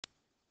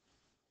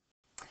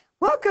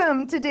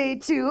Welcome to day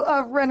 2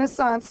 of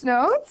Renaissance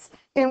Notes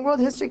in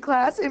World History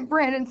class in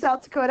Brandon,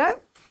 South Dakota.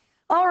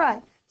 All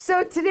right,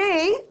 so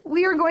today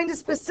we are going to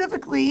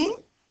specifically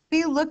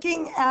be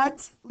looking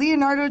at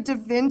Leonardo da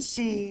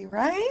Vinci,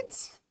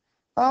 right?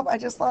 Oh, I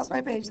just lost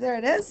my page. There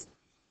it is.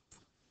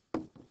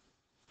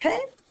 Okay,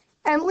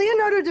 and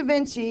Leonardo da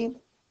Vinci,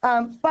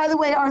 by the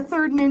way, our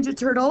third Ninja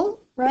Turtle,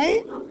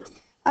 right?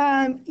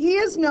 He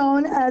is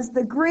known as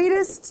the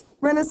greatest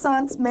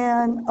Renaissance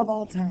man of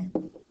all time.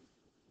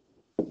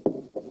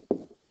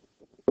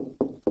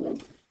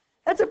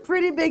 That's a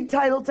pretty big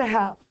title to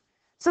have.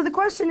 So the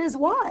question is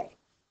why?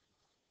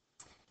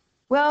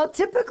 Well,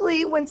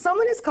 typically when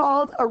someone is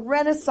called a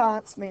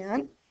Renaissance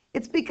man,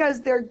 it's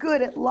because they're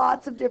good at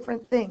lots of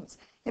different things.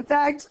 In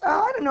fact,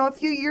 I don't know, a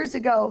few years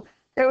ago,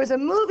 there was a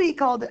movie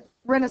called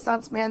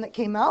Renaissance Man that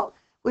came out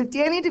with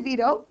Danny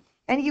DeVito,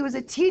 and he was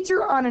a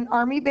teacher on an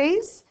army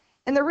base.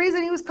 And the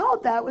reason he was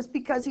called that was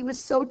because he was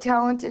so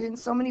talented in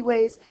so many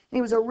ways, and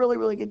he was a really,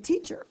 really good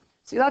teacher.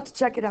 So you'll have to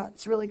check it out.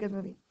 It's a really good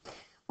movie.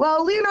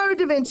 Well, Leonardo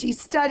da Vinci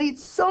studied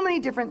so many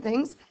different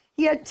things.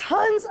 He had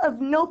tons of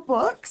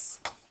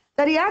notebooks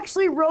that he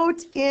actually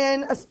wrote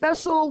in a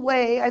special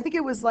way. I think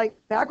it was like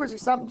backwards or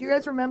something. Do you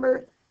guys remember?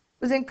 It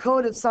was in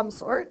code of some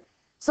sort.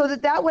 So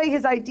that way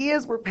his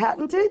ideas were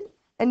patented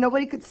and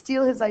nobody could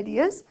steal his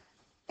ideas.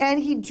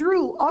 And he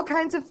drew all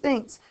kinds of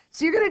things.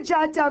 So you're going to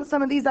jot down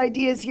some of these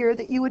ideas here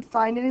that you would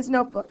find in his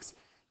notebooks.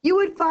 You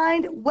would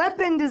find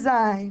weapon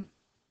design.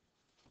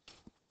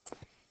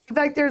 In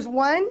fact, there's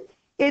one.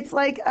 It's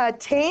like a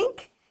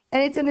tank,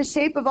 and it's in the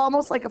shape of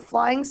almost like a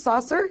flying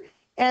saucer,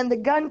 and the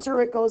gun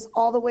turret goes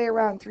all the way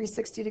around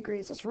 360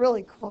 degrees. It's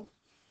really cool.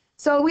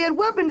 So we had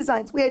weapon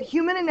designs. We had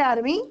human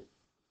anatomy.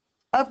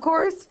 Of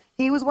course,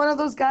 he was one of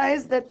those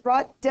guys that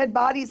brought dead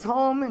bodies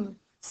home and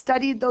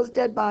studied those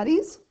dead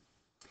bodies.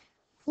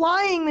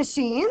 Flying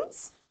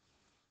machines.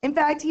 In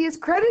fact, he is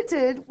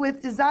credited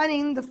with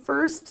designing the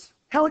first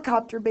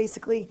helicopter,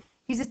 basically.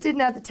 He just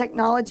didn't have the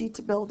technology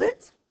to build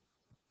it.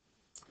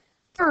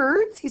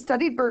 Birds, he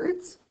studied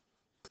birds.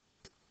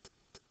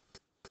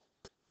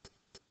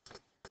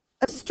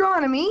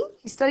 Astronomy,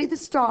 he studied the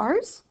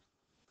stars.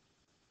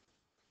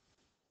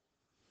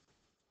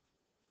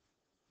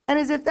 And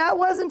as if that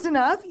wasn't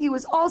enough, he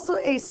was also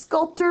a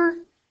sculptor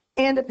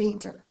and a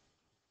painter.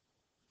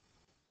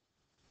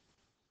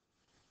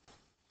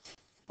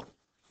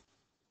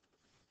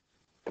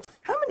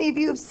 How many of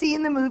you have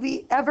seen the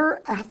movie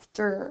Ever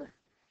After?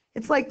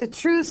 It's like the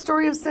true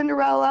story of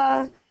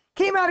Cinderella.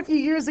 Came out a few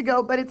years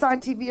ago, but it's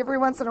on TV every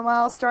once in a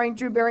while, starring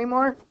Drew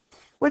Barrymore.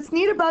 What's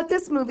neat about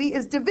this movie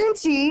is Da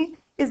Vinci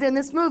is in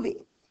this movie.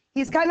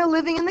 He's kind of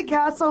living in the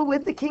castle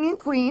with the king and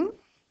queen,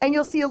 and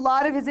you'll see a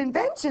lot of his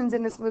inventions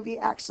in this movie,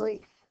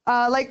 actually.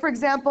 Like, for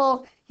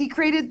example, he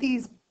created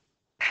these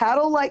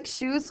paddle-like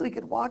shoes so he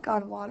could walk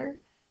on water.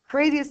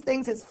 Craziest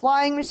things, his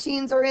flying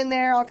machines are in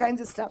there, all kinds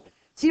of stuff.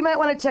 So you might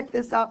want to check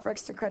this out for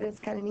extra credit. It's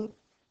kind of neat.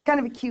 Kind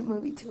of a cute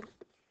movie, too.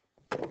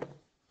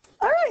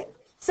 All right.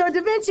 So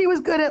Da Vinci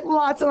was good at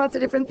lots and lots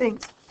of different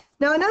things.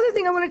 Now, another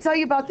thing I want to tell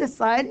you about this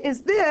slide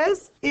is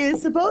this is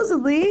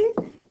supposedly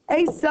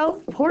a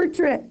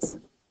self-portrait.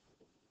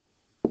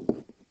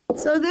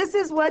 So this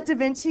is what Da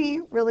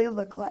Vinci really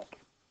looked like.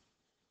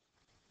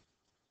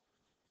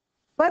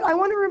 But I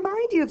want to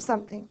remind you of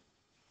something.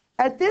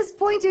 At this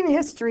point in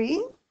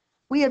history,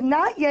 we have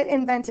not yet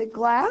invented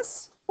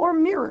glass or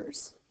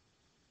mirrors.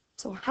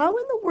 So how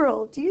in the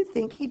world do you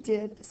think he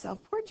did a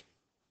self-portrait?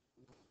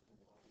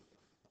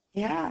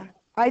 Yeah.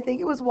 I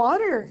think it was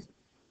water.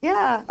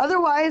 Yeah.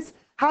 Otherwise,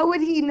 how would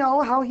he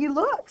know how he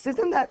looks?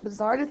 Isn't that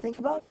bizarre to think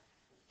about?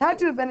 Had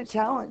to have been a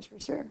challenge for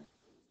sure.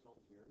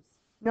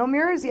 No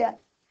mirrors yet.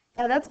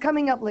 Yeah, that's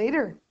coming up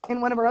later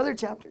in one of our other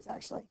chapters,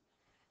 actually.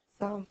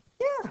 So,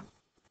 yeah.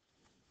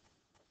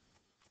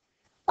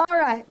 All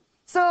right.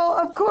 So,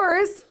 of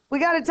course, we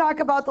got to talk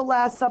about the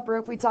Last Supper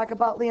if we talk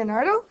about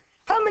Leonardo.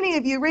 How many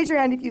of you, raise your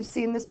hand if you've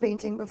seen this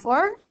painting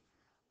before?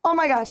 Oh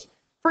my gosh.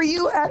 For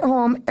you at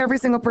home, every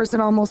single person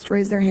almost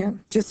raised their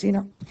hand, just so you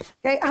know.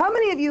 Okay, how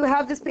many of you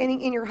have this painting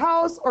in your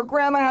house or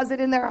grandma has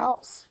it in their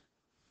house?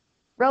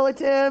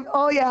 Relative?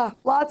 Oh yeah,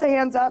 lots of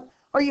hands up.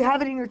 Or you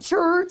have it in your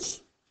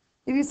church?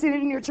 Have you seen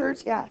it in your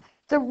church? Yeah,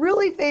 it's a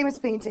really famous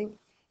painting.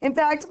 In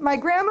fact, my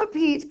grandma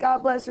Pete,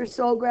 God bless her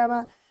soul,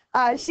 grandma,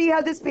 she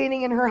had this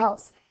painting in her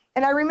house.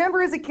 And I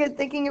remember as a kid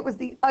thinking it was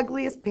the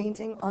ugliest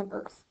painting on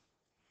earth.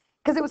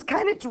 Because it was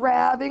kind of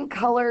drab in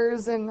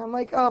colors, and I'm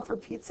like, oh, for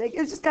Pete's sake.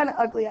 It was just kind of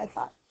ugly, I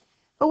thought.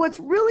 But what's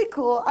really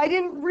cool, I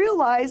didn't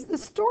realize the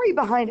story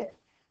behind it.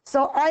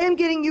 So I am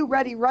getting you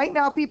ready right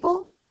now,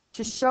 people,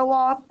 to show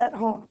off at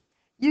home.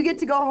 You get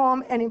to go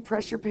home and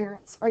impress your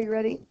parents. Are you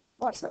ready?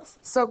 Watch this.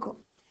 So cool.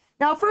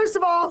 Now, first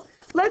of all,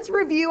 let's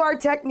review our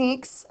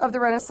techniques of the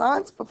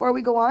Renaissance before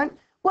we go on.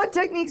 What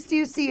techniques do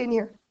you see in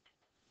here?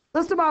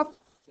 List them off.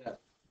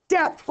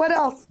 Depth. What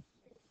else?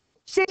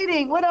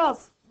 Shading. What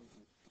else?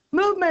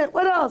 Movement.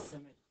 What else?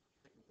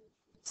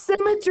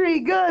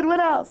 Symmetry. Good. What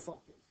else?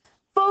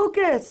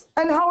 Focus.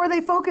 And how are they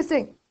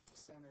focusing?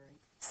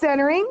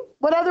 Centering.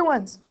 What other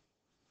ones?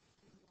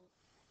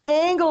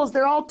 angles,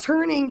 they're all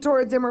turning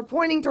towards him or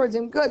pointing towards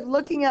him. Good,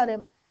 looking at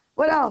him.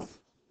 What else?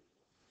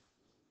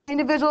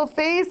 Individual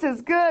face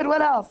is good.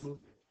 What else?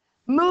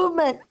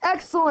 Movement,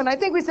 excellent. I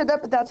think we said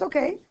that, but that's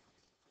okay.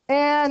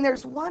 And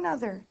there's one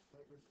other.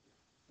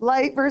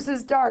 Light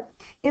versus dark.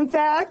 In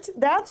fact,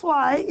 that's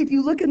why, if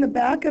you look in the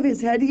back of his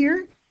head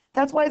here,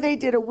 that's why they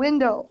did a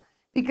window,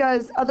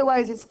 because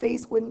otherwise his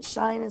face wouldn't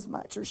shine as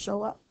much or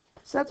show up.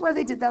 So that's why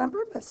they did that on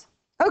purpose.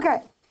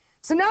 Okay,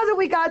 so now that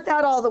we got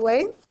that all the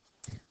way,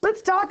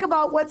 let's talk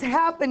about what's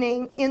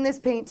happening in this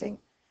painting.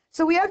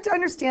 So we have to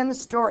understand the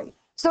story.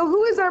 So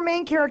who is our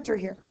main character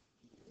here?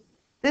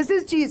 This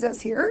is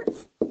Jesus here.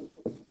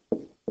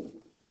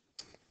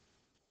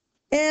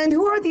 And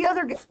who are the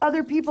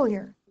other people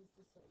here?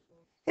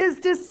 His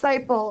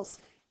disciples.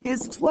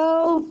 His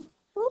 12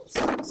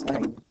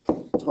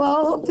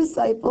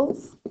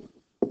 disciples.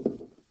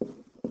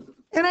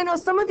 And I know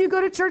some of you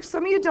go to church,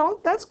 some of you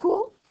don't. That's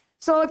cool.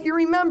 So if you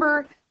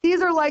remember,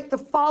 these are like the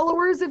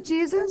followers of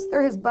Jesus.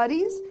 They're his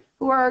buddies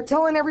who are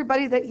telling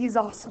everybody that he's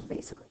awesome,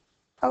 basically.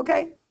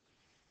 Okay?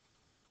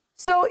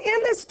 So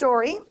in this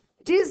story,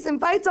 Jesus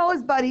invites all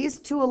his buddies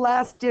to a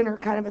last dinner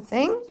kind of a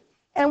thing.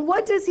 And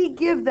what does he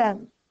give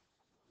them?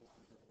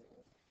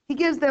 He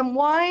gives them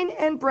wine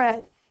and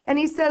bread. And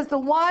he says, the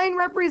wine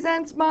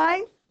represents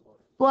my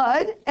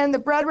blood and the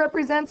bread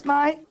represents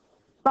my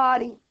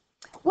body.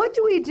 What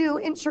do we do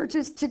in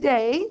churches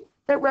today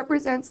that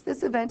represents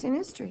this event in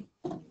history?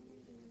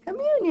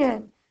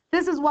 Communion.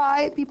 This is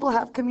why people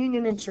have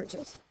communion in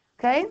churches,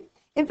 okay?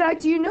 In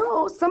fact, you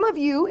know, some of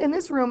you in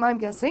this room, I'm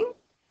guessing,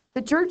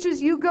 the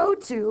churches you go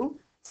to,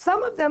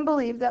 some of them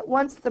believe that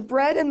once the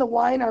bread and the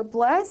wine are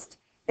blessed,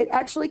 it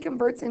actually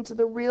converts into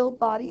the real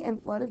body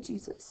and blood of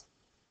Jesus.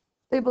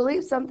 They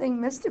believe something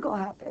mystical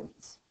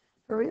happens,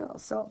 for real.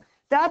 So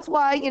that's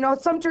why, you know,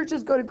 some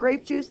churches go to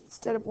grape juice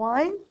instead of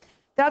wine.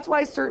 That's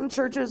why certain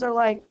churches are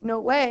like, no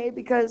way,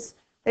 because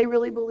they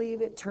really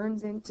believe it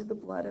turns into the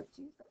blood of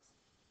Jesus.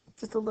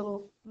 Just a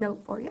little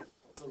note for you.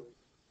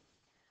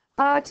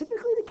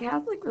 Typically the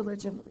Catholic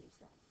religion believes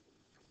that.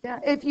 Yeah,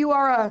 if you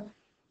are a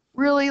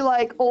really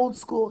like old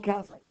school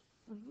Catholic.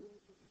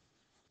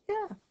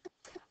 Yeah.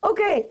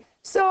 Okay,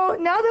 so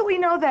now that we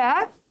know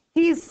that,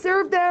 he's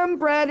served them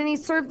bread and he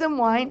served them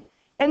wine,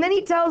 and then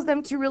he tells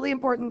them two really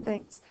important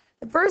things.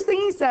 The first thing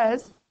he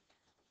says,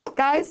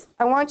 guys,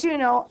 I want you to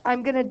know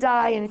I'm going to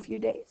die in a few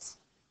days.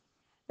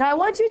 Now, I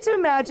want you to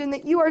imagine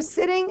that you are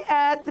sitting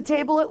at the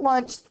table at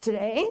lunch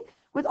today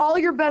with all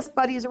your best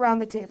buddies around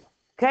the table,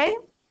 okay?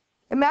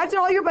 Imagine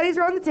all your buddies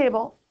around the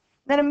table.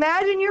 Then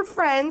imagine your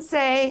friends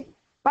say,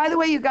 by the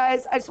way, you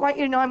guys, I just want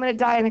you to know I'm going to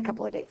die in a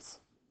couple of days.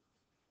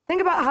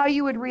 Think about how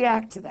you would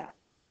react to that.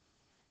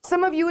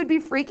 Some of you would be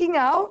freaking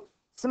out.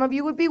 Some of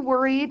you would be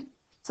worried.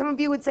 Some of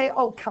you would say,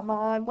 oh, come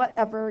on,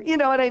 whatever. You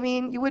know what I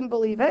mean? You wouldn't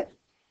believe it.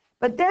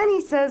 But then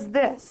he says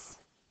this,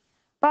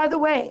 by the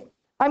way,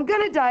 I'm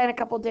going to die in a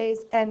couple of days,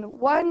 and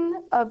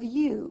one of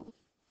you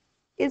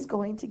is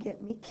going to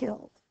get me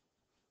killed.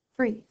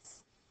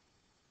 Freeze.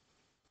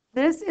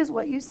 This is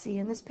what you see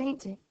in this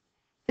painting.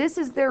 This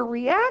is their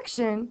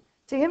reaction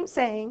to him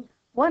saying,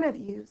 one of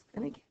you is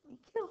going to get me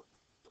killed.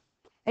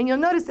 And you'll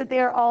notice that they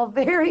are all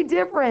very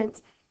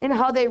different in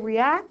how they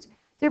react,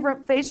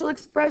 different facial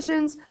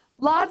expressions,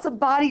 lots of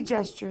body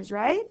gestures,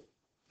 right?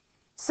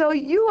 So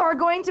you are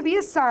going to be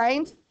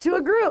assigned to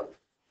a group.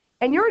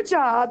 And your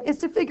job is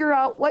to figure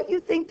out what you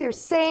think they're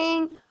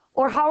saying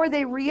or how are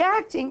they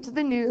reacting to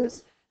the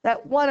news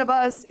that one of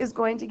us is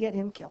going to get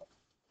him killed.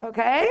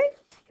 Okay?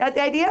 Got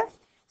the idea?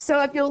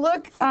 So if you'll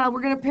look,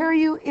 we're going to pair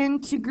you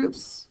into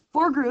groups,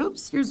 4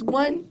 groups. Here's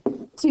 1,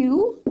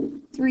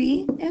 2,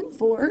 3, and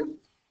 4.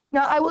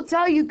 Now, I will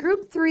tell you,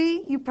 group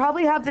 3, you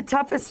probably have the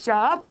toughest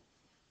job.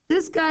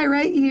 This guy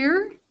right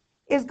here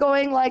is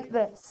going like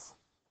this.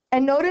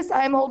 And notice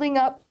I'm holding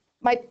up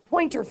my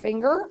pointer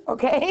finger,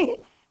 okay?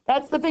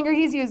 That's the finger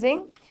he's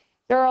using.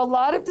 There are a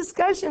lot of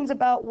discussions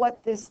about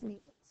what this means.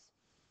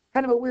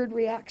 Kind of a weird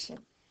reaction.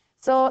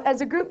 So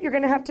as a group, you're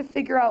going to have to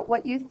figure out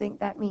what you think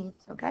that means,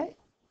 okay?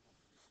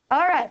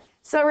 All right,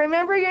 so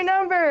remember your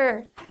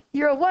number.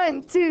 You're a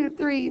 1, 2,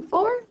 3,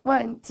 4.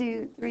 1,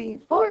 2, 3,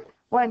 4.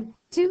 1,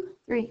 2,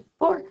 3,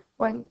 4.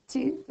 1,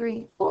 2,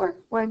 3, 4.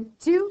 1,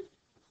 2,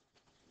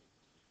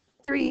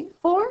 3,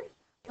 4.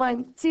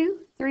 1, 2,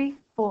 3,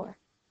 4.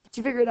 Did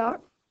you figure it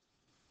out?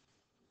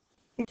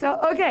 Think so?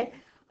 Okay.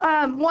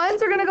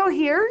 1s are going to go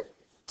here.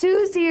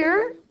 2's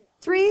here.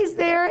 3's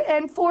there.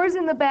 And 4's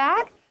in the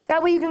back.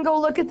 That way you can go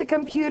look at the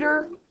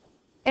computer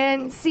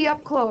and see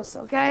up close,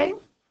 okay?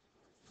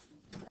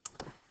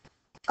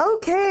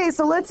 Okay,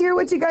 so let's hear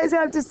what you guys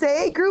have to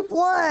say. Group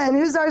 1,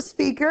 who's our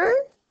speaker?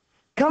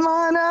 Come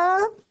on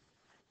up.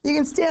 You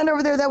can stand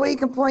over there. That way you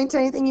can point to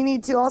anything you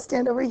need to. I'll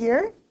stand over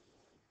here.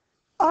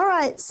 All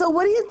right, so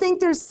what do you think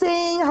they're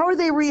saying? How are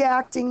they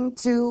reacting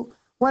to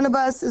one of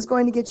us is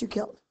going to get you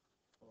killed?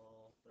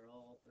 Well, they're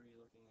all 3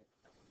 looking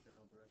at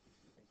different directions.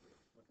 I think they're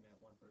looking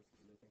at one person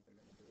who they think they're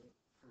going to do it.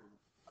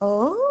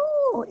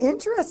 Oh,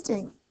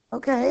 interesting.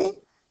 Okay.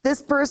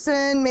 This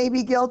person may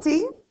be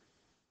guilty.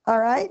 All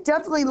right,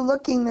 definitely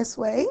looking this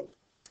way.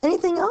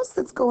 Anything else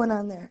that's going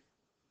on there?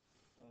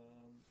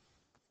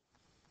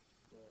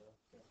 The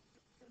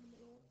in the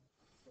middle.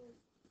 So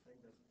I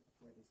think that's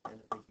where they stand.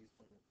 I think he's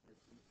playing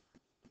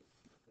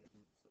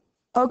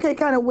Okay,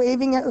 kind of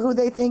waving at who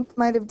they think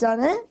might have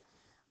done it.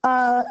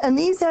 And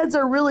these heads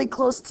are really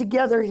close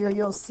together here,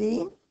 you'll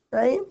see,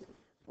 right?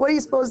 What do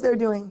you suppose they're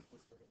doing?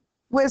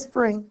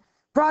 Whispering.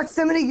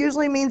 Proximity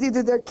usually means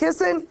either they're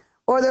kissing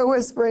or they're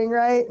whispering,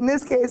 right? In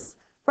this case,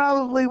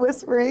 probably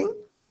whispering.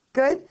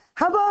 Good.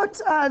 How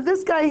about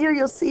this guy here?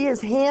 You'll see his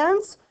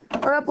hands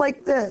are up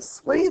like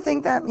this. What do you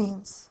think that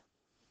means?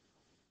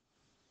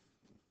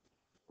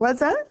 What's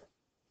that?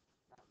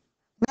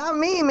 Not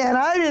me, man.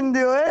 I didn't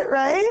do it,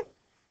 right?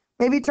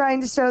 Maybe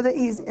trying to show that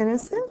he's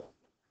innocent.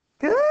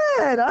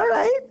 Good. All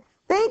right.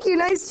 Thank you.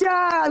 Nice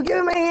job. Give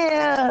him a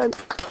hand.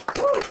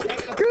 Woo.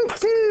 Group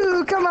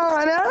 2, come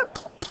on up.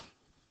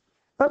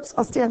 Oops,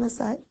 I'll stand this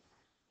side.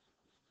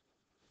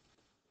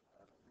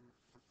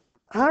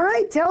 All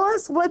right. Tell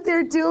us what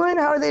they're doing.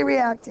 How are they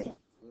reacting?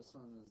 This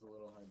one is a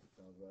little hard to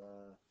tell,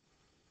 but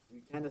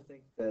we kind of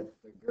think that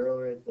the girl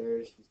right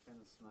there, she's kind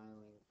of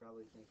smiling,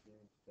 probably thinking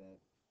that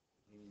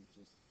he's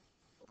just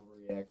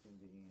overreacting,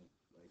 being like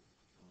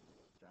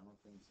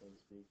Jonathan, so to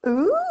speak.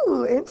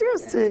 Ooh,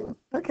 interesting.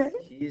 Okay.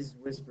 He's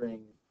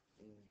whispering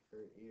in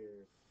her ear,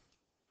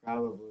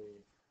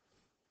 probably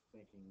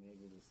thinking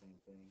maybe the same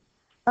thing.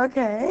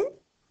 Okay.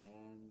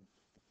 And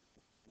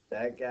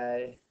that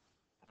guy,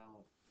 I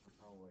don't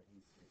know what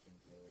he's thinking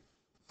there.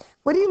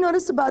 What do you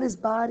notice about his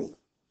body?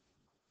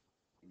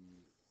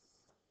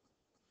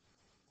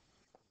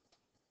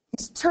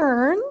 He's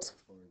turned.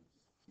 Towards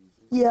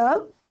Jesus. Yep.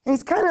 And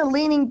he's kind of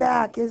leaning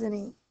back, isn't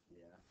he?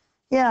 Yeah.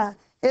 Yeah.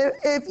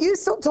 If you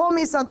told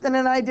me something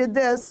and I did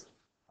this,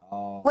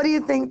 Oh, what do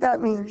you think that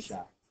you're means?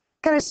 shocked.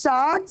 Kind of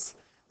shocked?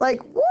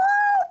 Like, what?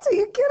 Are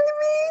you kidding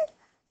me?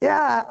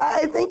 Yeah,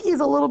 I think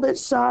he's a little bit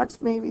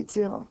shocked maybe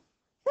too.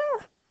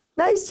 Yeah.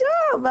 Nice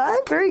job,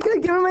 bud. Very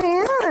good. Give him a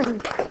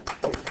hand.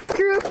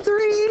 Group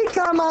 3,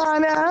 come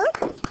on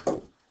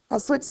up. I'll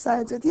switch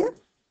sides with you.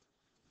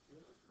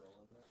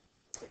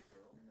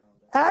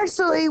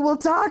 Actually, we'll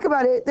talk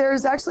about it.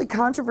 There's actually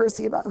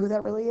controversy about who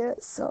that really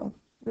is, so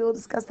we will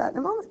discuss that in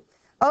a moment.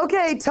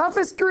 Okay,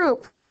 toughest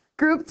group.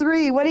 Group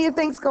 3, what do you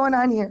think's going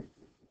on here?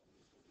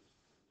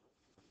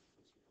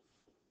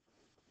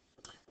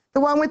 The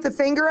one with the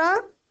finger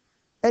up?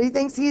 That he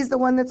thinks he's the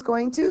one that's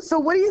going to? So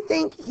what do you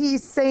think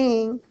he's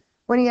saying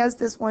when he has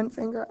this one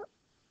finger up?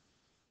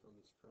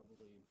 It's probably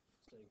saying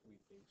we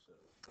think so.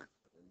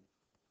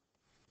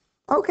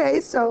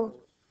 Okay, so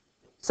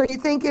you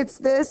think it's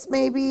this,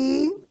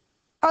 maybe?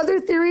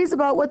 Other theories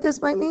about what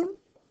this might mean?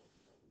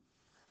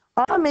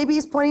 Maybe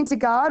he's pointing to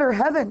God or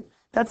heaven.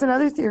 That's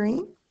another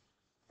theory.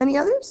 Any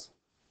others?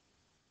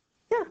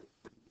 Yeah.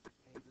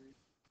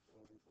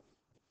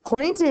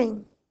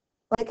 Pointing.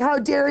 Like, how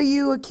dare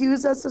you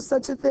accuse us of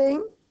such a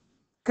thing?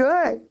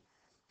 Good.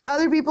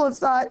 Other people have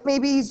thought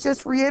maybe he's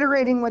just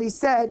reiterating what he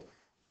said.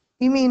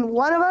 You mean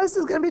one of us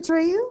is going to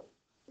betray you?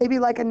 Maybe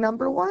like a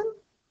number one?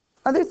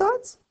 Other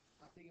thoughts?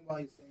 I'm thinking while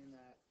he's saying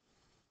that,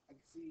 I can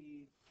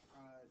see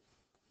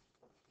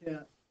the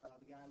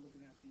guy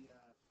looking at the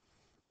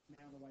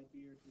man with the white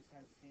beard just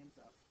has his hands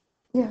up.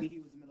 Yeah. Maybe he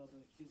was in the middle of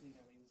accusing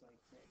him. He was like,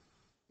 "Hey,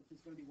 if it's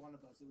going to be one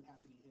of us, it would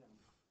have to be him."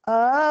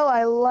 Oh,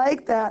 I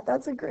like that.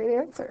 That's a great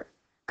answer.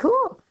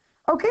 Cool.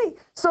 Okay,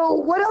 so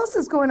what else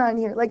is going on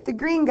here? Like the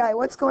green guy,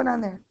 what's going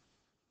on there?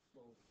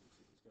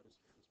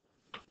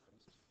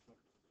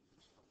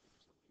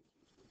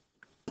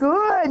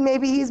 Good.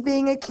 Maybe he's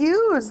being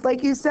accused,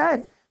 like you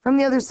said, from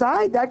the other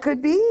side. That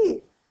could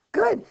be.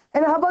 Good.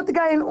 And how about the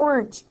guy in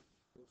orange?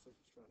 Looks like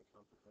he's trying to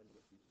comprehend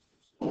what Jesus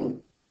is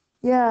saying.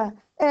 Yeah.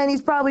 And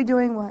he's probably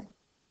doing what?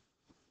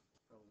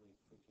 Probably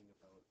thinking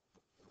about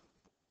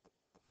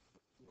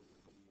what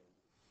would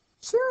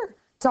be Sure.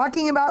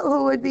 Talking about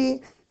who would be.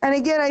 And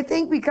again, I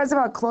think because of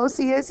how close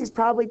he is, he's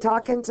probably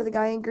talking to the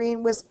guy in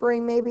green,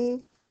 whispering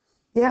maybe.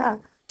 Yeah.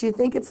 Do you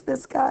think it's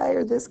this guy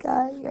or this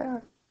guy? Yeah.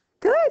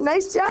 Good.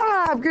 Nice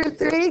job, Group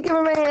 3. Give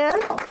him a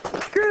hand.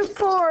 Group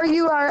 4,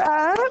 you are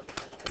up.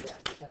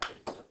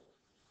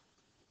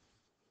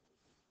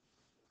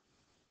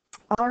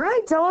 All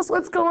right. Tell us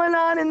what's going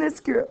on in this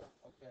group.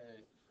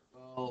 Okay,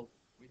 well,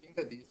 we think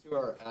that these two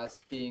are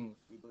asking,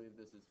 we believe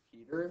this is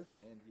Peter,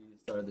 and he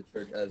started the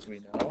church as we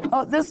know.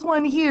 Oh, this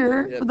one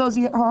here, Yep. for those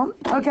of you at home.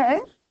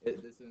 Okay.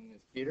 This one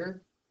is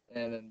Peter,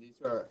 and then these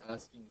two are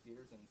asking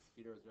Peter, since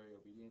Peter was very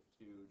obedient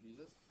to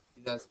Jesus.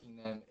 He's asking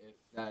them if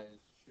that is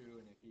true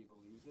and if he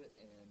believes it,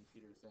 and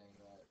Peter's saying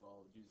that,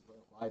 well, Jesus won't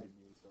lie to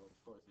me, so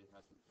of course it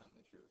has to become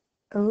the truth.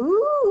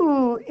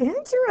 Ooh,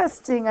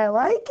 interesting. I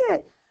like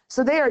it.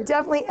 So they are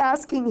definitely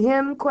asking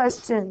him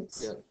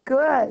questions. Yeah.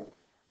 Good.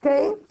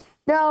 Okay.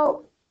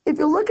 Now, if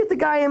you look at the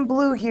guy in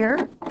blue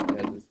here,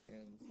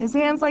 his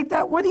hands like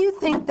that, what do you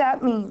think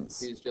that means?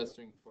 He's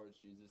gesturing towards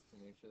Jesus to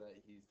make sure that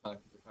he's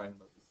talking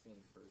about the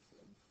same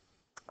person.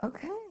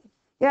 Okay.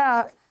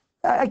 Yeah.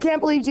 I can't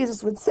believe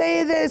Jesus would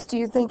say this. Do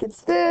you think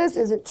it's this?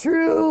 Is it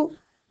true?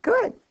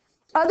 Good.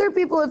 Other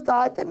people have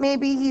thought that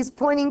maybe he's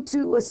pointing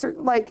to a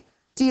certain, like,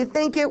 Do you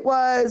think it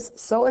was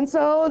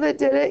so-and-so that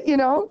did it, you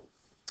know?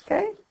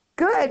 Okay,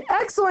 good,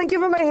 excellent,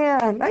 give him a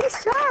hand.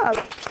 Nice job.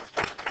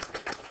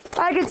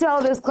 I could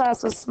tell this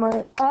class was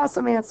smart.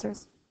 Awesome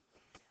answers.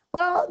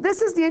 Well,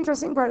 this is the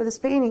interesting part of this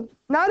painting.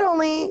 Not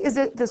only is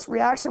it this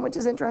reaction, which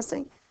is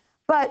interesting,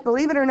 but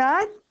believe it or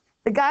not,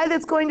 the guy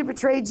that's going to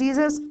betray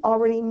Jesus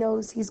already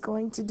knows he's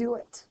going to do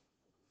it.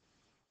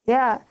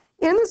 Yeah,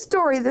 in the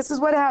story, this is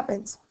what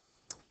happens.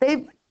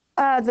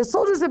 The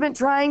soldiers have been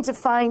trying to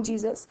find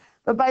Jesus,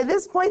 but by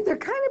this point, they're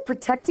kind of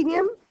protecting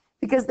him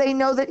because they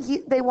know that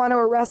they want to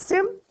arrest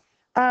him.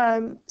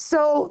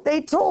 So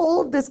they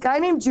told this guy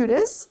named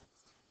Judas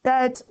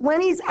that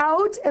when he's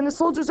out and the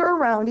soldiers are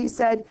around, he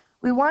said,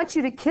 we want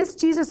you to kiss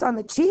Jesus on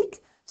the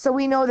cheek so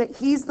we know that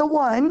he's the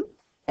one,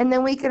 and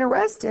then we can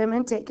arrest him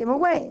and take him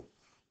away.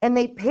 And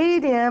they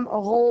paid him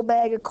a whole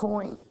bag of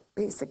coin,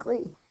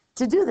 basically,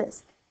 to do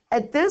this.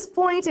 At this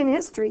point in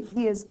history,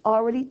 he has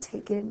already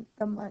taken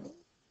the money,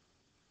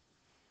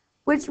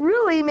 which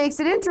really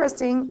makes it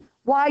interesting.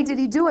 Why did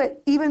he do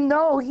it? Even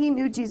though he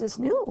knew Jesus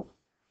knew.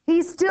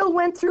 He still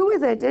went through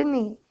with it, didn't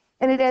he?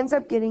 And it ends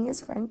up getting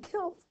his friend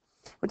killed,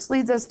 which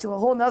leads us to a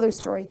whole nother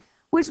story,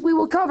 which we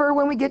will cover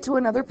when we get to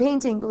another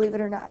painting, believe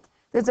it or not.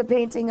 There's a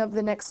painting of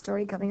the next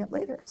story coming up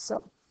later.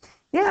 So,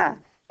 yeah.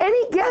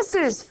 Any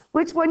guesses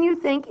which one you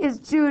think is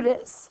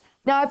Judas?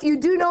 Now, if you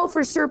do know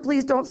for sure,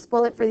 please don't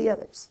spoil it for the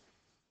others.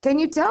 Can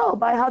you tell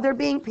by how they're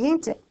being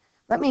painted?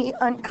 Let me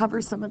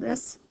uncover some of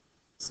this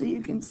so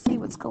you can see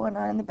what's going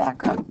on in the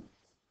background.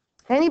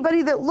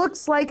 Anybody that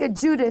looks like a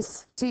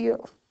Judas to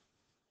you?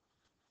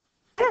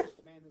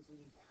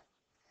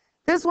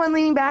 This one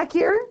leaning back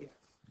here?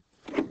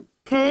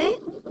 Okay,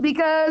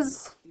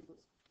 because... He was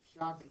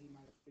shocked that he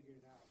might have figured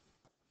it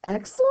out.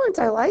 Excellent,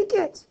 I like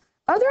it.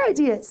 Other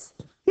ideas?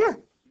 Yeah.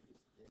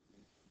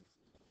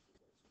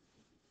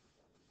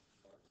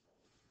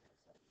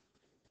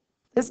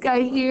 This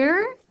guy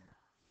here,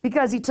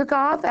 because he took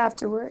off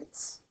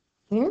afterwards.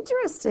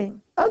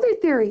 Interesting. Other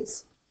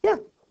theories? Yeah.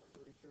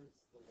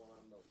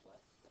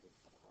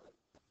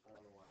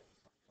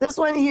 This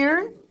one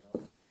here,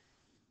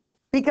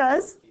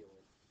 because?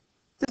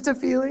 Just a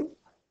feeling?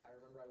 I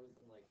remember I was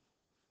in like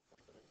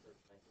the church,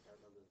 and I think I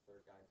remember the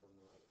third guy from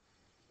the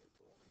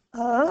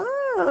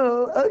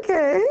Oh,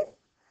 okay.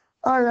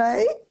 All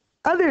right.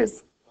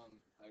 Others?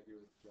 I agree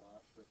with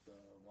Josh with the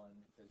one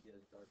because he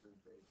has darker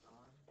braids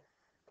on.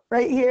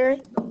 Right here?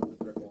 No, the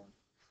third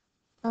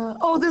one.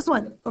 Oh, this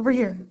one over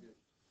here.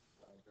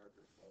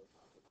 Darker clothes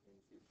on, which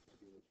means he could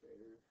be the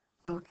traitor.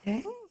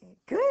 Okay,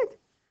 good.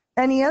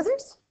 Any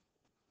others?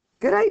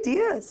 Good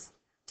ideas.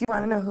 Do you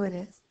want to know who it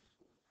is?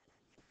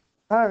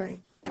 All right,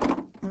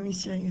 let me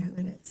show you who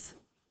it is.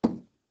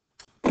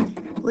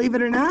 Believe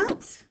it or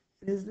not,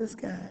 it is this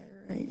guy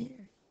right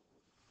here.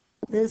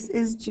 This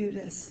is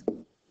Judas.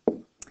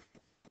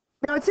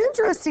 Now, it's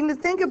interesting to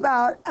think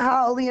about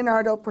how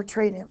Leonardo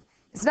portrayed him.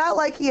 It's not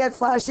like he had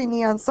flashing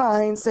neon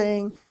signs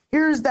saying,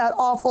 here's that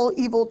awful,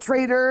 evil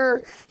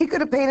traitor. He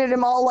could have painted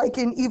him all like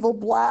in evil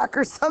black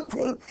or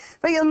something.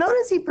 But you'll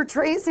notice he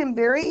portrays him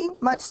very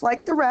much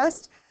like the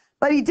rest,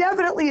 but he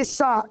definitely is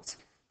shocked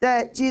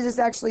that Jesus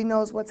actually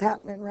knows what's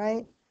happening,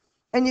 right?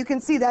 And you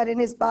can see that in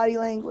his body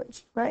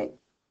language, right?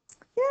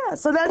 Yeah,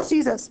 so that's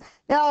Jesus.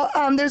 Now,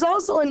 there's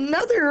also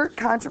another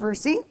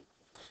controversy,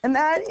 and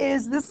that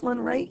is this one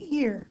right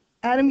here.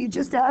 Adam, you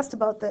just asked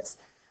about this.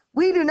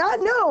 We do not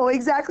know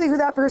exactly who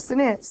that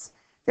person is.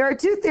 There are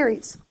two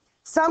theories.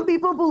 Some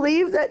people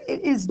believe that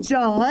it is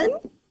John,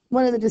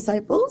 one of the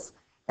disciples,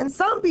 and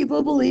some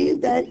people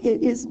believe that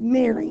it is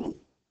Mary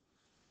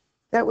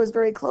that was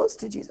very close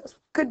to Jesus.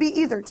 Could be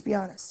either, to be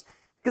honest,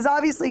 because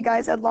obviously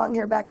guys had long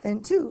hair back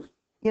then too,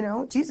 you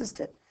know, Jesus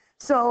did.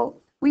 So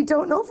we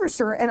don't know for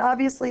sure, and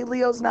obviously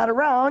Leo's not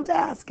around to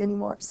ask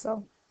anymore,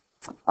 so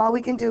all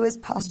we can do is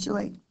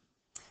postulate.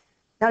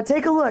 Now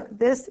take a look.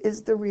 This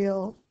is the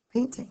real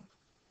painting.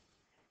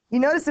 You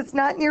notice it's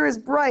not near as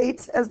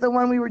bright as the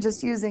one we were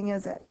just using,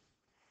 is it?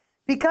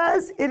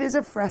 Because it is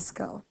a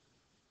fresco.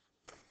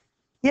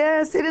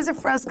 Yes, it is a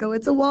fresco.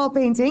 It's a wall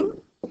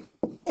painting.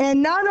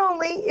 And not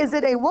only is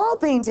it a wall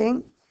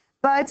painting,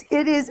 but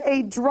it is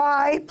a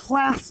dry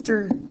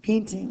plaster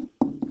painting.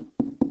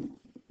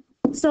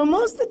 So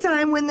most of the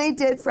time when they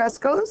did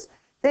frescoes,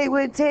 they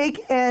would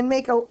take and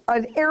make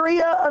an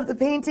area of the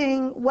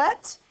painting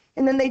wet,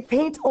 and then they'd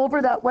paint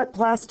over that wet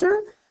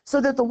plaster so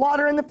that the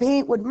water and the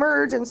paint would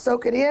merge and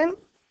soak it in.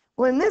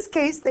 Well, in this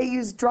case, they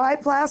used dry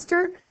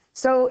plaster,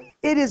 so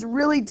it is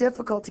really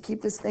difficult to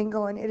keep this thing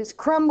going. It is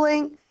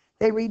crumbling.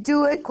 They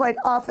redo it quite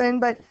often,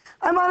 but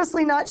I'm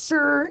honestly not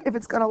sure if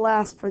it's going to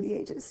last for the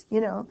ages,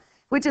 you know,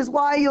 which is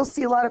why you'll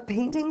see a lot of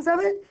paintings of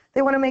it.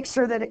 They want to make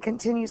sure that it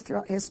continues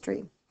throughout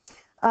history.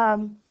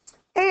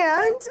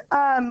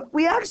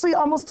 We actually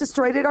almost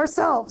destroyed it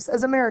ourselves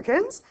as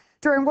Americans.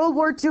 During World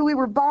War II, we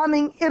were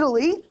bombing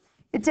Italy.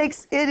 It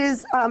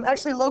is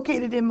actually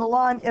located in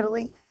Milan,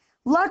 Italy.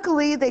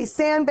 Luckily, they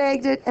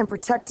sandbagged it and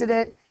protected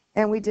it,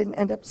 and we didn't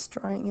end up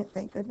destroying it,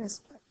 thank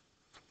goodness. But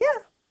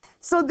yeah,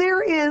 so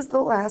there is the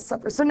Last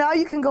Supper. So now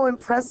you can go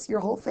impress your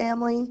whole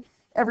family,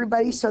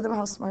 Everybody, show them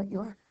how smart you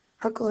are.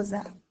 How cool is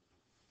that?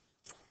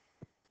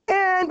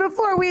 And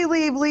before we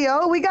leave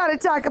Leo, we got to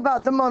talk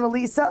about the Mona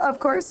Lisa, of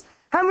course.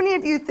 How many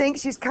of you think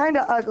she's kind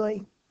of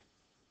ugly?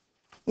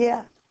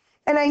 Yeah.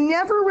 And I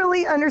never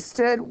really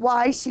understood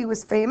why she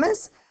was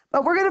famous,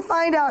 but we're going to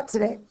find out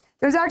today.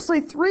 There's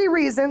actually 3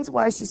 reasons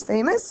why she's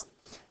famous.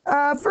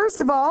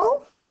 First of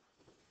all,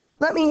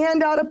 let me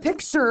hand out a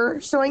picture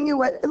showing you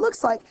what it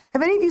looks like.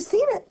 Have any of you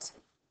seen it?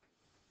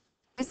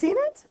 Have you seen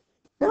it?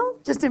 No?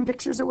 Just in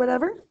pictures or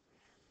whatever?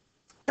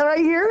 Right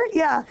here?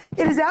 Yeah.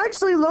 It is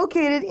actually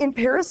located in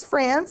Paris,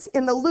 France,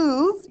 in the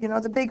Louvre, you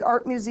know, the big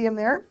art museum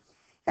there.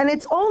 And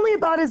it's only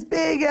about as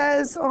big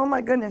as, oh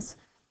my goodness,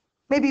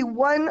 maybe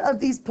one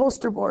of these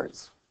poster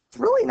boards. It's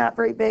really not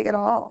very big at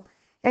all.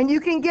 And you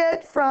can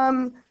get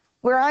from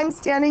where I'm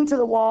standing to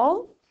the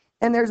wall,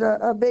 and there's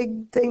a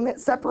big thing that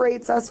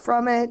separates us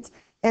from it,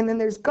 and then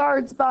there's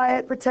guards by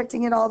it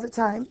protecting it all the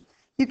time.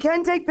 You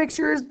can take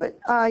pictures, but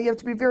you have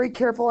to be very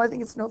careful. I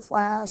think it's no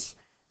flash,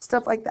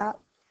 stuff like that.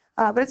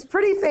 But it's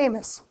pretty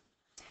famous.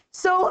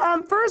 So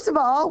first of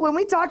all, when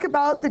we talk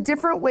about the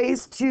different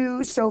ways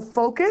to show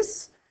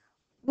focus,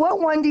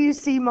 what one do you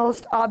see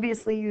most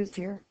obviously used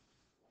here?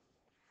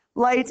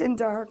 Light and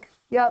dark.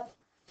 Yep.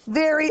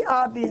 Very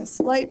obvious.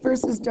 Light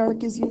versus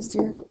dark is used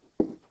here.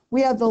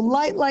 We have the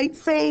light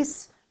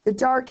face, the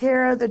dark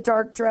hair, the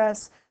dark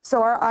dress.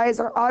 So our eyes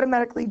are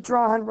automatically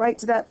drawn right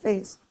to that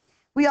face.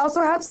 We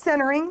also have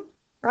centering,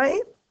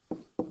 right?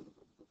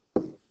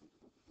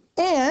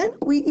 And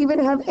we even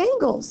have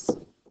angles.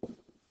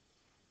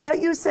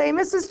 But you say,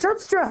 Mrs.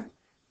 Terpstra,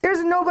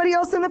 there's nobody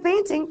else in the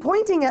painting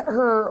pointing at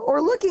her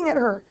or looking at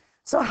her.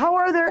 So how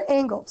are there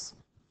angles?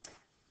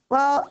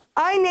 Well,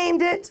 I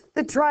named it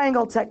the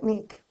triangle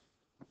technique.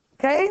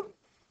 Okay?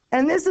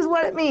 And this is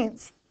what it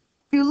means.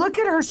 If you look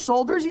at her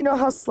shoulders, you know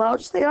how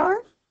slouched they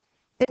are?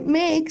 It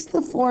makes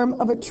the form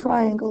of a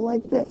triangle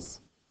like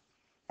this.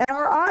 And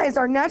our eyes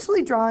are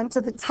naturally drawn to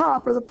the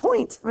top or the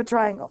point of a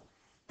triangle.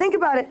 Think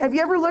about it. Have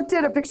you ever looked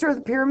at a picture of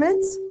the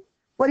pyramids?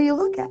 What do you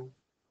look at?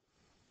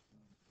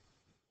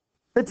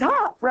 The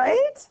top,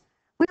 right?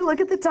 We look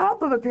at the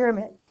top of a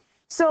pyramid.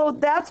 So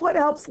that's what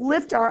helps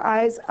lift our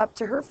eyes up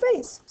to her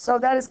face. So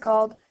that is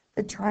called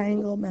the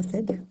triangle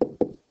method.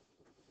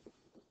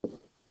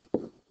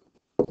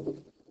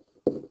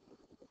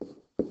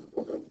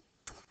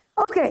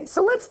 Okay,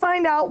 so let's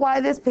find out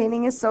why this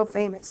painting is so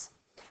famous.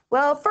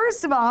 Well,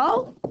 first of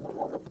all,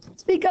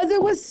 it's because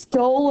it was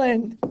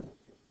stolen.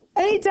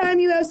 Anytime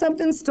you have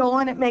something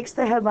stolen, it makes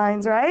the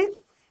headlines, right?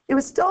 It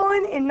was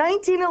stolen in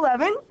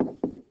 1911,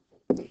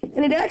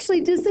 and it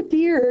actually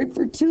disappeared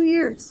for 2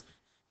 years.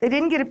 They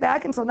didn't get it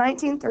back until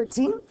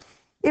 1913.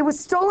 It was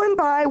stolen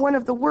by one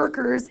of the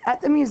workers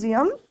at the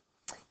museum,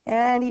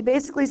 and he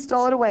basically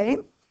stole it away.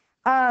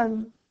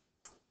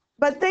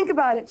 But think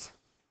about it.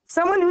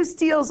 Someone who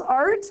steals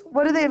art,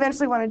 what do they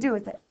eventually want to do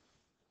with it?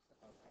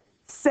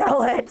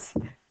 Sell it.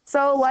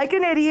 So like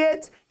an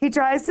idiot, he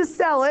tries to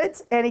sell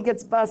it, and he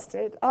gets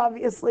busted,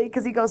 obviously,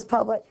 because he goes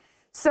public.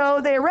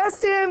 So they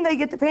arrest him, they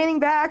get the painting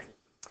back.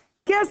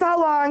 Guess how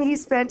long he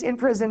spent in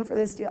prison for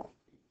this deal?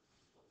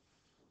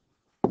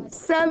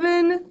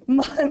 7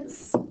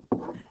 months.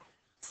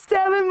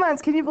 7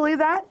 months, can you believe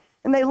that?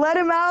 And they let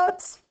him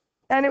out,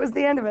 and it was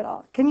the end of it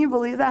all. Can you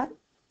believe that?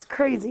 It's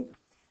crazy.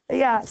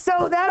 Yeah,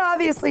 so that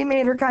obviously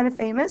made her kind of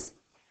famous.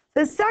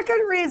 The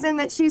second reason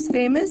that she's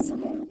famous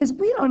is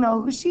we don't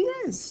know who she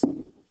is.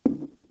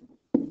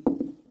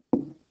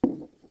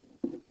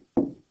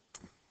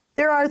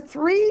 There are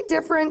 3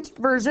 different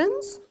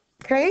versions,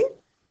 okay?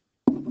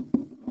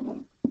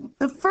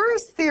 The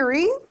first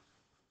theory,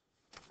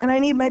 and I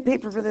need my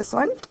paper for this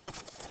one,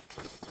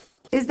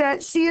 is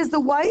that she is the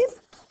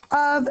wife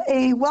of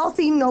a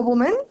wealthy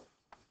nobleman,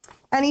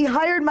 and he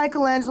hired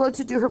Michelangelo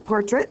to do her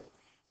portrait,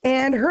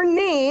 and her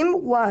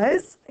name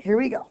was, here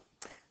we go,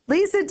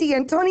 Lisa di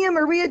Antonia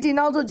Maria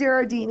Dinaldo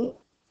Gerardini,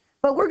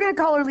 but we're going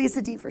to call her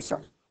Lisa D for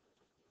sure.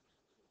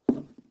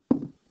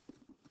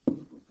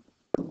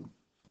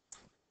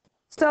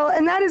 So,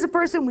 and that is a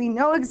person we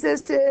know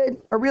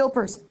existed, a real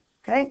person,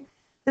 okay?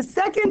 The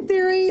second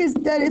theory is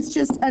that it's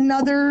just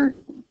another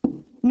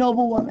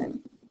noblewoman.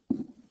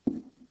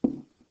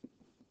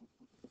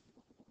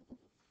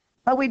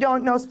 But we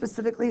don't know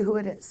specifically who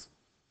it is.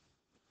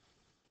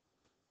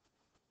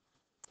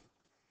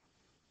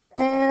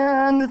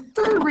 And the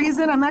third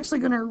reason, I'm actually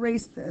going to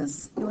erase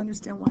this. You'll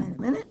understand why in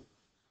a minute.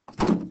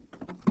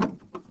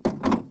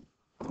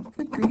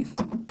 Good grief.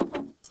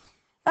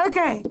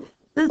 Okay,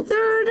 the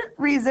third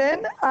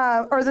reason,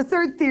 or the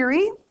third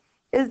theory,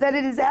 is that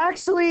it is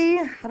actually,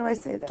 how do I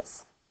say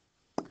this?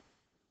 That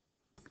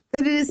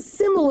it is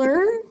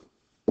similar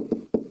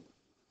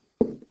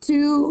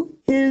to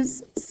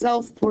his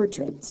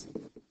self-portraits.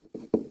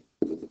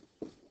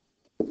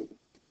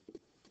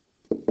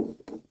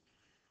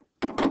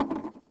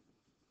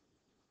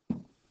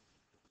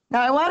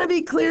 Now, I want to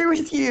be clear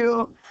with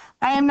you.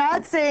 I am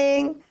not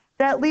saying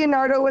that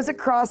Leonardo was a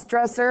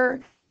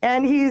cross-dresser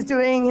and he's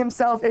doing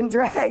himself in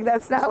drag.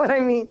 That's not what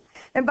I mean.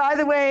 And by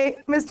the way,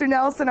 Mr.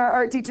 Nelson, our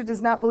art teacher,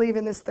 does not believe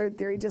in this third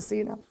theory, just so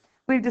you know.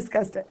 We've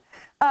discussed it.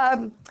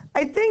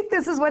 I think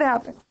this is what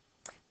happened.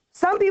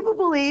 Some people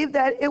believe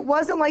that it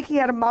wasn't like he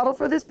had a model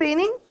for this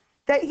painting,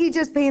 that he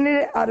just painted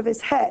it out of his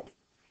head.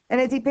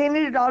 And as he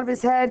painted it out of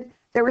his head,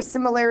 there were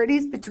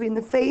similarities between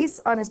the face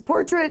on his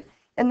portrait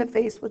and the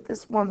face with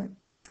this woman.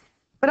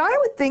 But I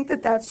would think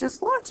that that's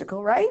just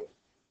logical, right?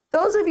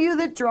 Those of you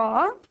that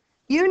draw,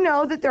 you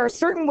know that there are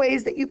certain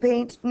ways that you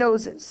paint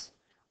noses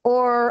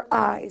or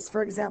eyes,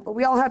 for example.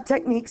 We all have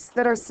techniques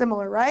that are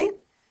similar, right?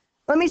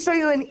 Let me show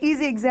you an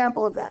easy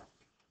example of that.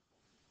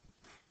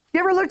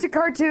 You ever looked at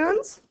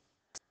cartoons?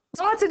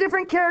 Lots of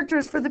different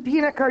characters for the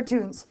peanut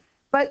cartoons,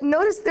 but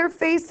notice their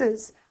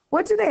faces.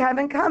 What do they have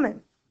in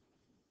common?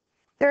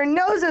 Their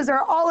noses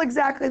are all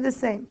exactly the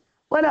same.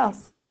 What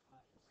else?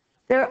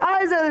 Their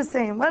eyes are the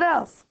same. What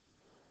else?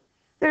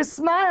 Their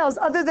smiles,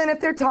 other than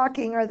if they're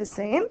talking, are the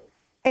same.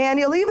 And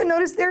you'll even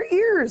notice their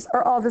ears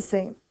are all the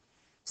same.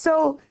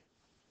 So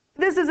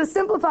this is a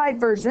simplified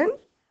version,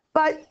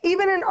 but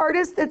even an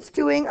artist that's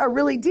doing a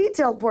really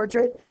detailed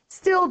portrait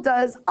still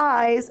does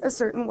eyes a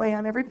certain way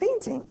on every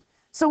painting.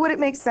 So would it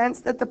make sense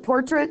that the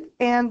portrait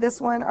and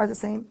this one are the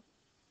same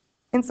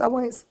in some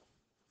ways?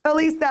 At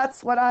least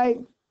that's what I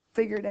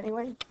figured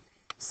anyway.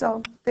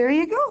 So there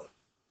you go.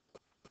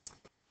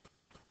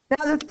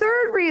 Now the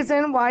third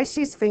reason why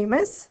she's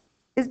famous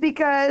is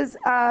because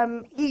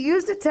he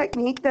used a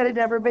technique that had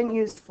never been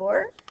used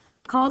for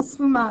called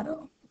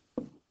sfumato.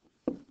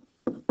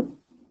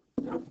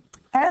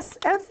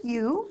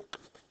 S-F-U-M-A-T-O.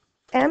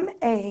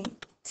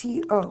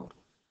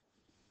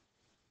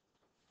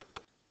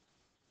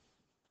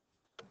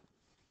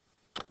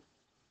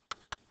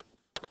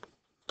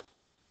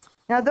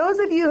 Now, those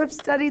of you who have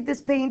studied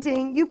this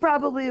painting, you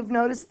probably have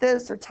noticed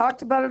this or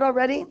talked about it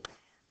already.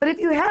 But if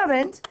you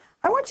haven't,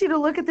 I want you to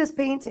look at this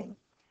painting.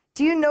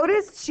 Do you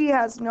notice she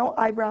has no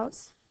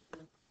eyebrows?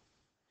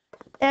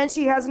 And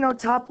she has no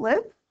top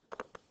lip?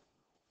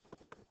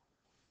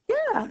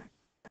 Yeah.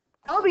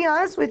 I'll be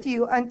honest with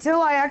you,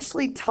 until I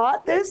actually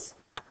taught this,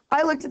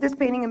 I looked at this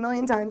painting a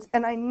million times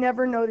and I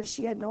never noticed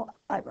she had no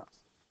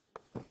eyebrows.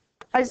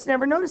 I just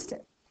never noticed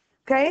it.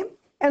 Okay?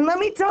 And let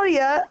me tell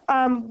you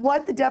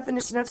what the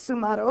definition of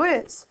sfumato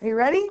is. Are you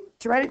ready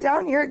to write it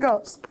down? Here it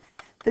goes.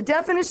 The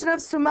definition of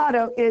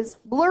sfumato is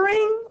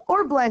blurring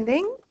or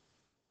blending.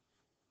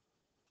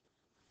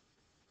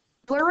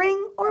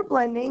 Blurring or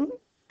blending.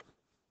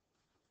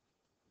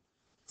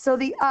 So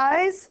the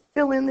eyes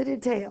fill in the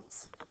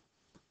details.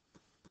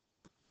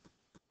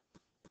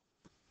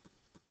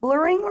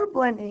 Blurring or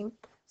blending,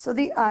 so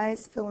the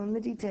eyes fill in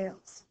the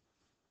details.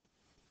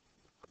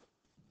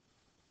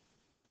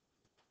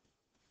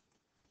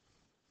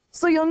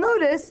 So you'll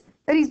notice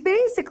that he's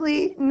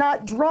basically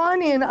not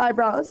drawn in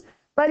eyebrows,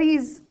 but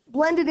he's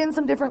blended in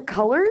some different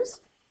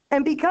colors.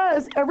 And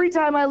because every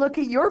time I look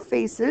at your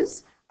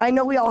faces, I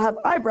know we all have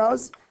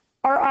eyebrows,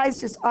 our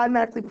eyes just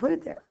automatically put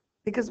it there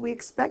because we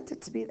expect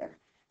it to be there.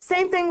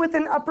 Same thing with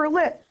an upper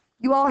lip.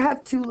 You all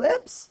have two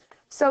lips.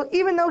 So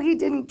even though he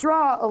didn't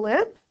draw a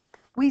lip,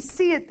 we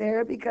see it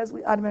there because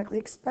we automatically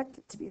expect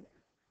it to be there.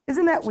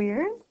 Isn't that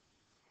weird?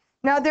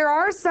 Now, there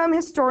are some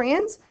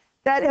historians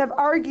that have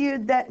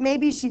argued that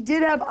maybe she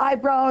did have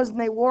eyebrows and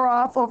they wore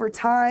off over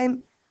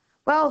time.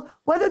 Well,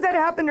 whether that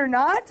happened or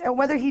not, and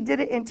whether he did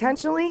it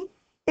intentionally,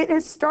 it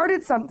has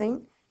started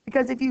something,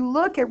 because if you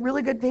look at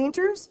really good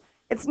painters,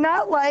 it's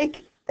not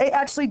like they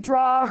actually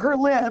draw her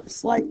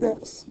lips like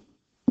this.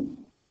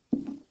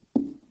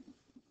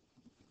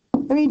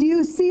 I mean, do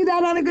you see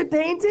that on a good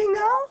painting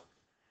now?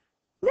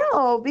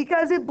 No,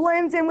 because it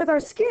blends in with our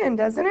skin,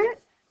 doesn't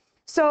it?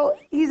 So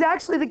he's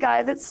actually the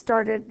guy that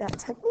started that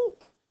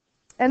technique.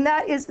 And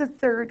that is the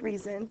third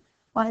reason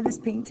why this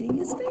painting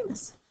is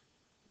famous.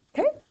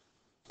 Okay?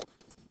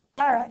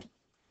 All right.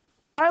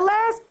 Our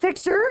last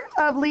picture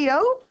of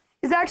Leo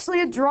is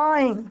actually a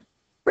drawing.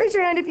 Raise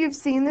your hand if you've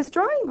seen this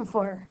drawing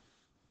before.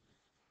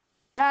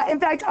 In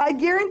fact, I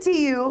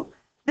guarantee you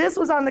this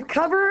was on the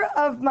cover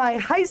of my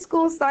high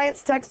school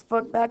science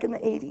textbook back in the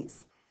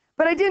 80s.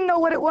 But I didn't know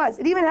what it was.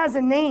 It even has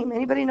a name.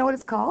 Anybody know what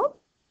it's called?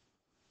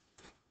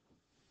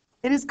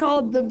 It is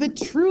called the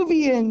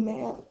Vitruvian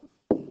Man.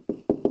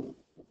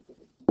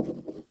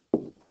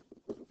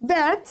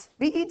 Vet,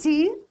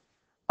 V-E-T-R-U-V-I-A-N,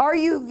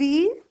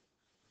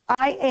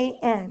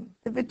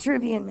 the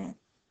Vitruvian Man.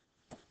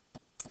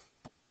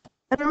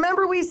 And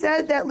remember we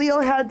said that Leo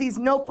had these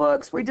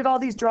notebooks where he did all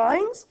these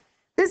drawings?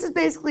 This is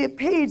basically a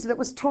page that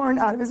was torn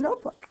out of his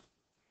notebook.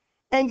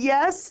 And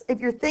yes, if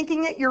you're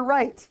thinking it, you're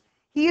right.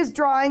 He is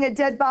drawing a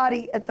dead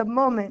body at the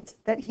moment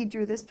that he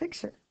drew this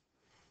picture.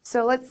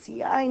 So let's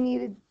see, I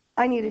need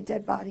a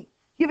dead body.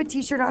 You have a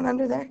t-shirt on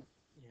under there?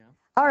 Yeah.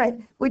 All right,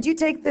 would you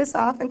take this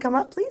off and come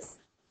up, please?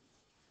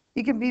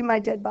 You can be my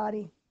dead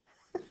body.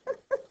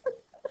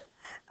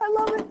 I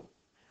love it.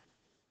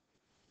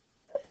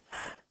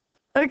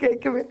 Okay,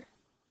 come here.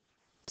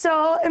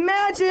 So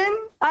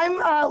imagine I'm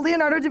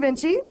Leonardo da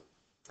Vinci,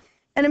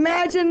 and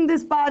imagine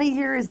this body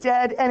here is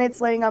dead and it's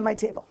laying on my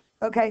table,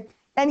 okay?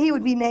 And he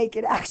would be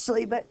naked,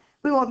 actually, but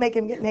we won't make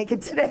him get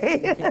naked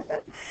today.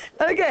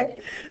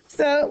 Okay,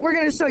 so we're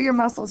going to show your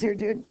muscles here,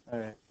 dude. All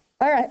right.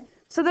 All right,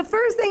 So the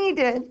first thing he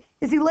did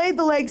is he laid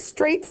the legs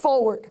straight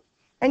forward.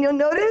 And you'll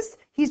notice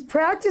he's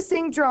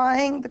practicing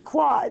drawing the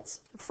quads,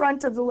 the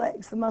front of the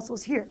legs, the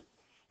muscles here.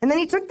 And then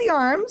he took the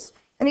arms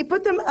and he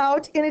put them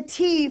out in a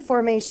T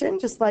formation,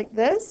 just like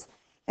this.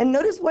 And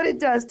notice what it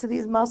does to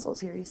these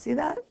muscles here. You see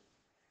that?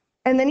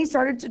 And then he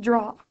started to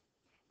draw.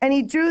 And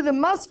he drew the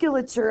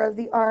musculature of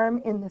the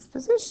arm in this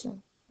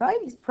position, right?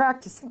 He's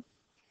practicing.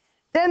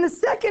 Then the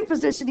second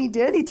position he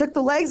did, he took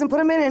the legs and put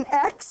them in an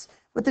X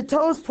with the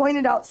toes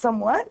pointed out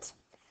somewhat.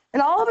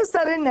 And all of a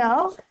sudden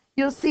now,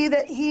 you'll see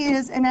that he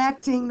is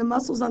enacting the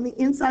muscles on the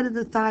inside of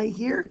the thigh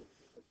here,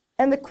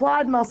 and the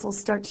quad muscles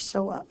start to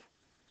show up.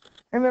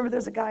 I remember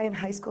there's a guy in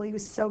high school, he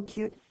was so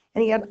cute,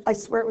 and he had, I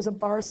swear it was a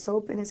bar of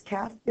soap in his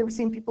calf. You ever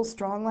seen people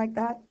strong like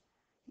that?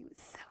 He was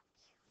so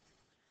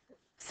cute.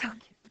 So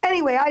cute.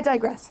 Anyway, I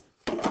digress.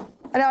 And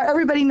now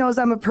everybody knows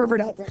I'm a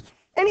pervert out there.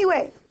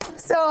 Anyway,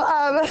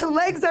 so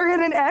legs are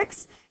in an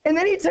X, and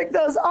then he took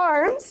those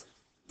arms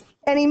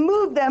and he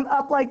moved them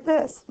up like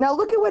this. Now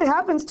look at what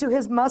happens to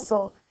his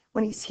muscle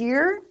when he's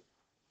here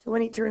to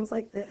when he turns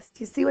like this. Do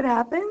you see what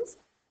happens?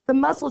 The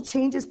muscle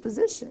changes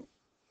position.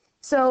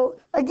 So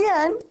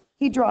again,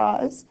 he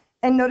draws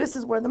and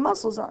notices where the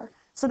muscles are.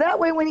 So that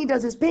way when he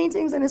does his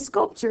paintings and his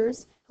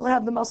sculptures, he'll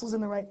have the muscles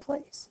in the right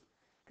place.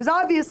 Because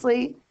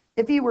obviously,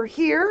 if he were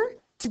here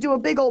to do a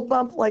big old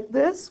bump like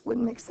this,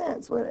 wouldn't make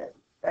sense, would it?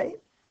 Right?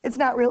 It's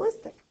not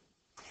realistic.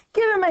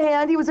 Give him a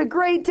hand. He was a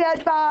great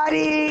dead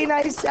body.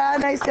 Nice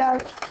job, nice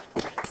job.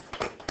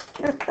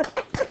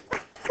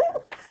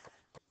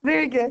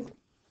 Very good.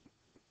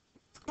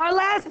 Our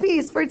last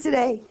piece for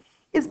today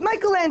is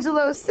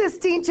Michelangelo's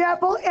Sistine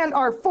Chapel and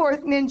our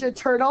fourth Ninja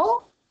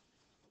Turtle.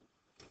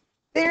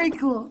 Very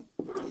cool.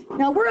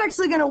 Now we're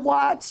actually going to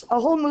watch a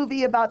whole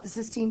movie about the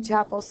Sistine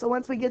Chapel. So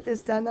once we get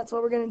this done, that's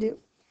what we're going to do.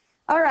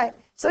 All right.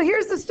 So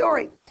here's the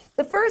story.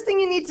 The first thing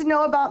you need to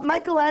know about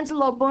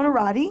Michelangelo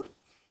Buonarroti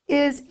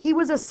is he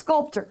was a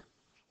sculptor.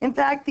 In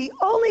fact, the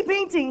only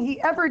painting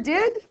he ever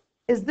did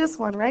is this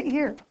one right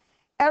here.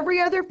 Every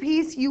other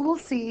piece you will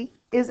see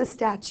is a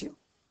statue.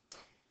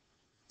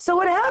 So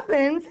what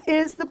happens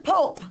is the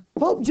Pope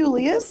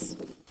Julius,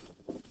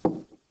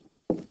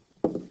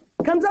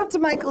 comes up to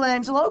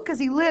Michelangelo because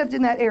he lived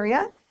in that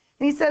area, and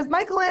he says,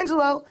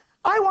 Michelangelo,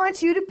 I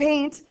want you to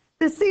paint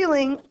the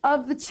ceiling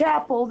of the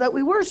chapel that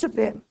we worship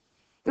in.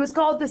 It was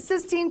called the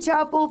Sistine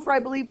Chapel for, I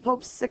believe,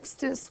 Pope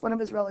Sixtus, one of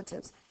his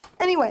relatives.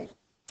 Anyway,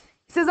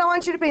 he says, I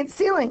want you to paint the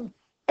ceiling.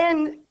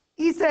 And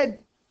he said,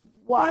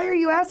 why are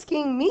you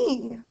asking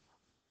me?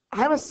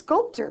 I'm a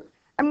sculptor.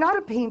 I'm not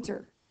a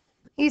painter.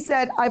 He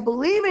said, I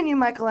believe in you,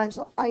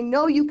 Michelangelo. I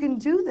know you can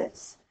do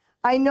this.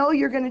 I know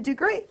you're going to do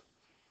great.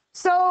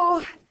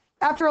 So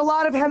after a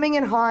lot of hemming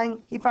and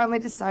hawing, he finally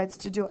decides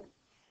to do it.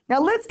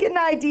 Now let's get an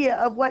idea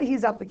of what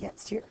he's up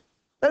against here.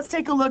 Let's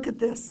take a look at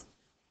this.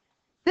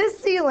 This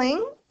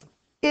ceiling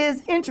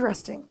is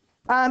interesting.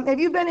 Have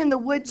you been in the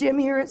wood gym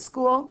here at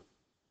school?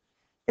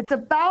 It's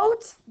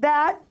about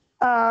that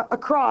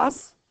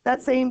across,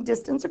 that same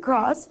distance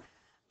across.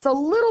 It's a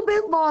little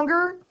bit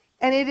longer,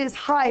 and it is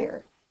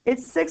higher.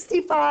 It's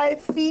 65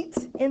 feet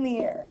in the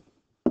air.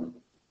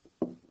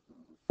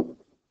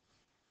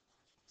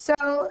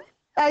 So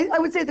I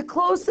would say the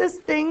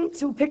closest thing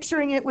to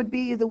picturing it would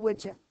be the wood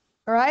gym,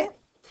 all right?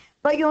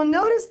 But you'll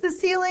notice the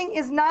ceiling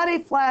is not a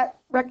flat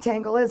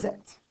rectangle, is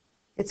it?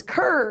 It's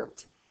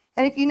curved.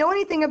 And if you know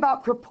anything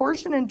about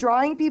proportion and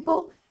drawing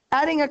people,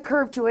 adding a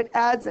curve to it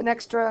adds an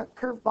extra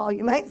curveball,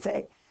 you might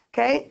say,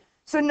 okay?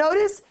 So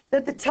notice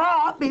that the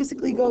top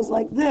basically goes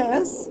like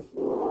this.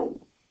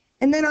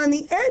 And then on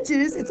the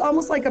edges, it's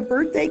almost like a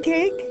birthday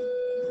cake.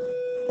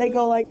 They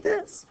go like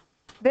this.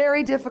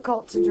 Very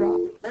difficult to draw.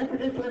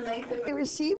 They receive